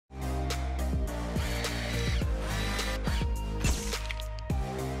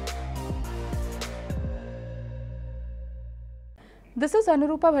This is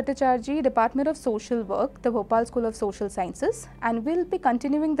Anurupa Bhattacharjee, Department of Social Work, the Bhopal School of Social Sciences, and we'll be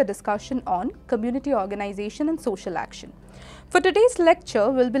continuing the discussion on community organization and social action. For today's lecture,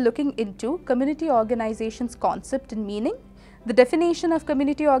 we'll be looking into community organization's concept and meaning, the definition of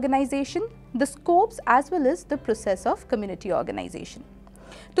community organization, the scopes as well as the process of community organization.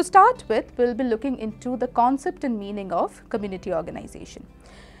 To start with, we'll be looking into the concept and meaning of community organization.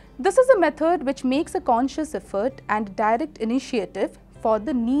 This is a method which makes a conscious effort and direct initiative for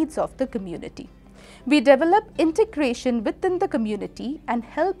the needs of the community. We develop integration within the community and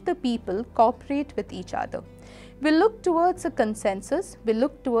help the people cooperate with each other. We look towards a consensus, we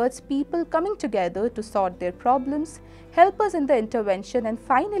look towards people coming together to sort their problems, help us in the intervention and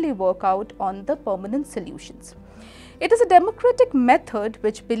finally work out on the permanent solutions. It is a democratic method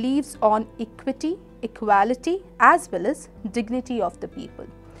which believes on equity, equality as well as dignity of the people.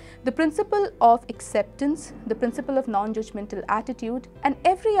 The principle of acceptance, the principle of non-judgmental attitude and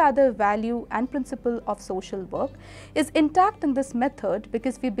every other value and principle of social work is intact in this method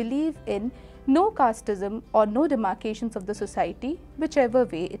because we believe in no casteism or no demarcations of the society, whichever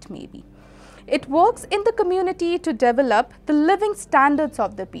way it may be. It works in the community to develop the living standards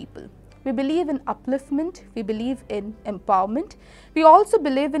of the people. We believe in upliftment, we believe in empowerment. We also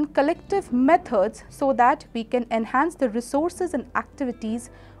believe in collective methods so that we can enhance the resources and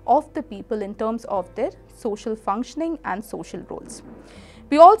activities of the people in terms of their social functioning and social roles.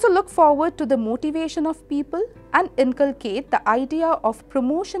 We also look forward to the motivation of people and inculcate the idea of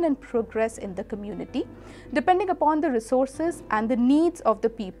promotion and progress in the community depending upon the resources and the needs of the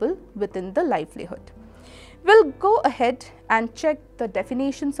people within the livelihood. We'll go ahead and check the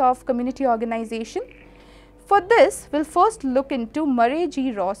definitions of community organization. For this, we'll first look into Murray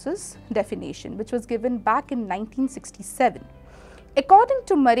G. Ross's definition, which was given back in 1967. According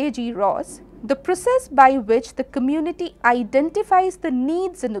to Murray G. Ross, the process by which the community identifies the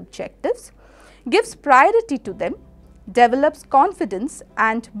needs and objectives, gives priority to them, develops confidence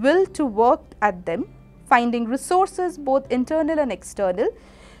and will to work at them, finding resources both internal and external,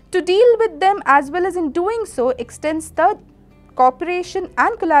 to deal with them as well as in doing so extends the cooperation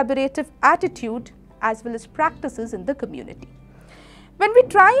and collaborative attitude as well as practices in the community. When we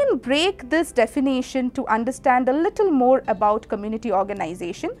try and break this definition to understand a little more about community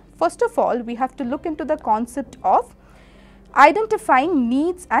organization, first of all, we have to look into the concept of identifying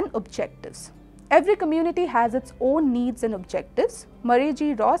needs and objectives. Every community has its own needs and objectives. Murray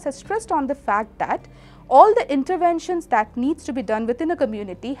G. Ross has stressed on the fact that all the interventions that needs to be done within a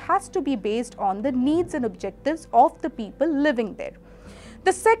community has to be based on the needs and objectives of the people living there.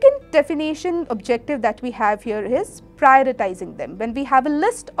 The second definition objective that we have here is prioritizing them. When we have a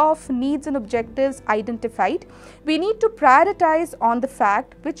list of needs and objectives identified, we need to prioritize on the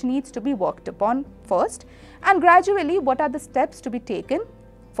fact which needs to be worked upon first and gradually what are the steps to be taken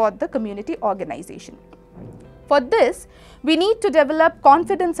for the community organization. For this, we need to develop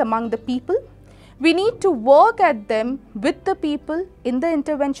confidence among the people. We need to work at them with the people in the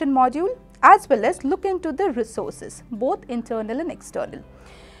intervention module as well as look into the resources, both internal and external.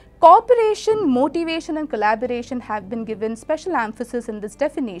 Cooperation, motivation and collaboration have been given special emphasis in this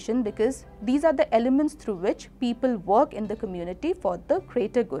definition because these are the elements through which people work in the community for the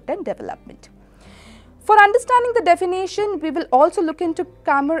greater good and development. For understanding the definition, we will also look into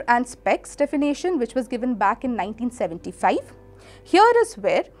Kammer and Speck's definition, which was given back in 1975. Here is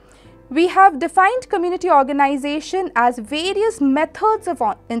where we have defined community organization as various methods of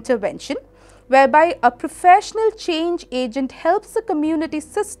intervention whereby a professional change agent helps the community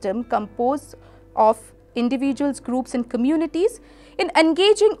system composed of individuals, groups and communities in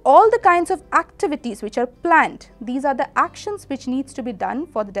engaging all the kinds of activities which are planned. These are the actions which needs to be done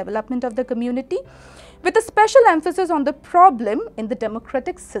for the development of the community with a special emphasis on the problem in the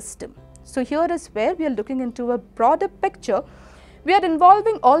democratic system. So here is where we are looking into a broader picture. We are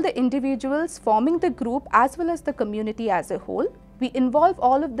involving all the individuals forming the group as well as the community as a whole. We involve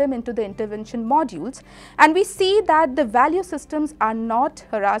all of them into the intervention modules and we see that the value systems are not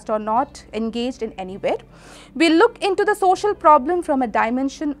harassed or not engaged in anywhere. We look into the social problem from a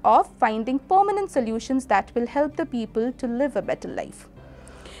dimension of finding permanent solutions that will help the people to live a better life.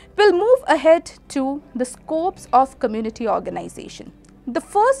 We'll move ahead to the scopes of community organization. The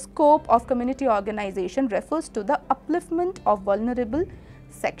first scope of community organization refers to the upliftment of vulnerable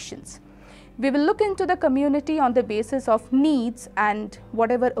sections. We will look into the community on the basis of needs and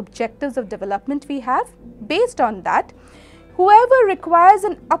whatever objectives of development we have. Based on that, Whoever requires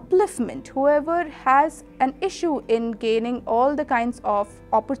an upliftment, whoever has an issue in gaining all the kinds of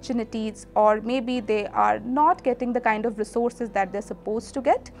opportunities, or maybe they are not getting the kind of resources that they're supposed to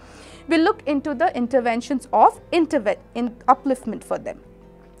get, we look into the interventions of upliftment for them.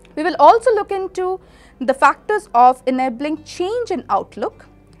 We will also look into the factors of enabling change in outlook,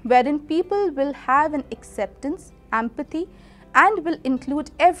 wherein people will have an acceptance, empathy, and will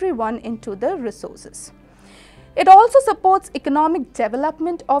include everyone into the resources. It also supports economic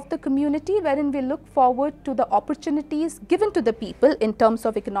development of the community, wherein we look forward to the opportunities given to the people in terms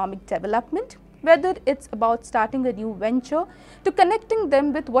of economic development, whether it's about starting a new venture to connecting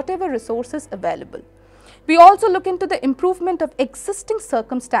them with whatever resources available. We also look into the improvement of existing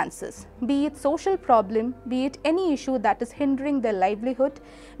circumstances, be it social problem, be it any issue that is hindering their livelihood,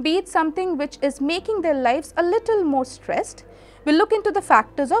 be it something which is making their lives a little more stressed. We'll look into the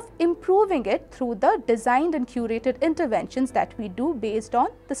factors of improving it through the designed and curated interventions that we do based on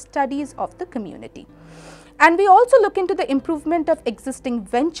the studies of the community. And we also look into the improvement of existing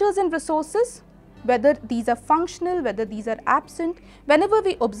ventures and resources, whether these are functional, whether these are absent. Whenever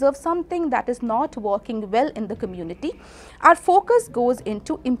we observe something that is not working well in the community, our focus goes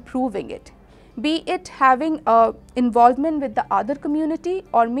into improving it, be it having a involvement with the other community,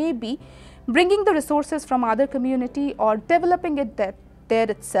 or maybe bringing the resources from other community, or developing it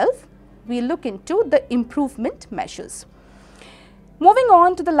there itself. We look into the improvement measures. Moving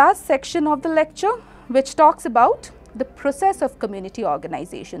on to the last section of the lecture, which talks about the process of community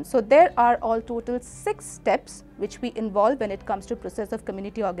organization. So there are all total 6 steps which we involve when it comes to process of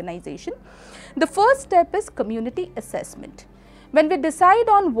community organization. The first step is community assessment. When we decide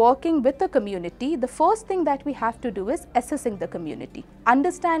on working with the community, the first thing that we have to do is assessing the community,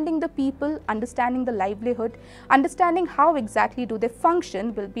 understanding the people, understanding the livelihood, understanding how exactly do they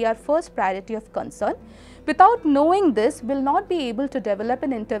function will be our first priority of concern. Without knowing this, we'll not be able to develop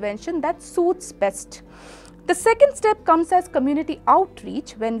an intervention that suits best. The second step comes as community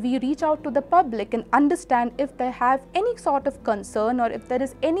outreach, when we reach out to the public and understand if they have any sort of concern, or if there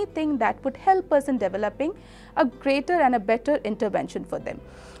is anything that would help us in developing a greater and a better intervention for them.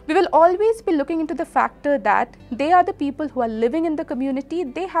 We will always be looking into the factor that they are the people who are living in the community,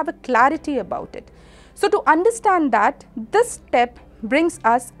 they have a clarity about it. So to understand that, this step brings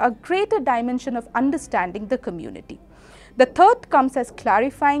us a greater dimension of understanding the community. The third comes as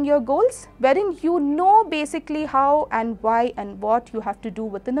clarifying your goals, wherein you know basically how and why and what you have to do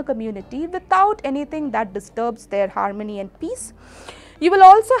within a community without anything that disturbs their harmony and peace. You will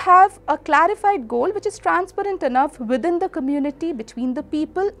also have a clarified goal which is transparent enough within the community, between the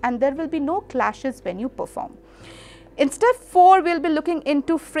people, and there will be no clashes when you perform. In step 4, we will be looking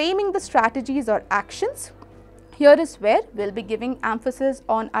into framing the strategies or actions. Here is where we will be giving emphasis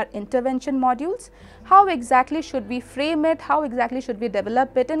on our intervention modules. How exactly should we frame it, how exactly should we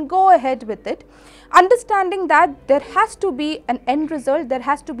develop it, and go ahead with it. Understanding that there has to be an end result, there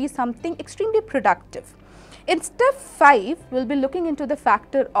has to be something extremely productive. In step 5, we will be looking into the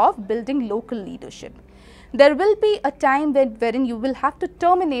factor of building local leadership. There will be a time wherein you will have to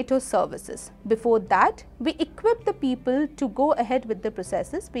terminate your services. Before that, we equip the people to go ahead with the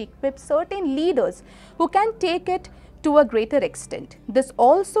processes. We equip certain leaders who can take it to a greater extent. This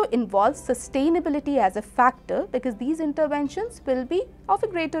also involves sustainability as a factor, because these interventions will be of a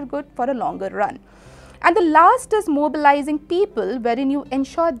greater good for a longer run. And the last is mobilizing people, wherein you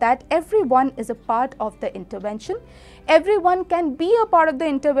ensure that everyone is a part of the intervention. Everyone can be a part of the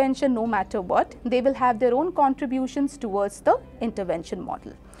intervention no matter what. They will have their own contributions towards the intervention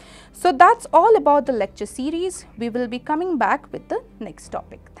model. So that's all about the lecture series. We will be coming back with the next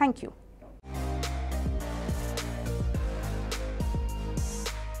topic. Thank you.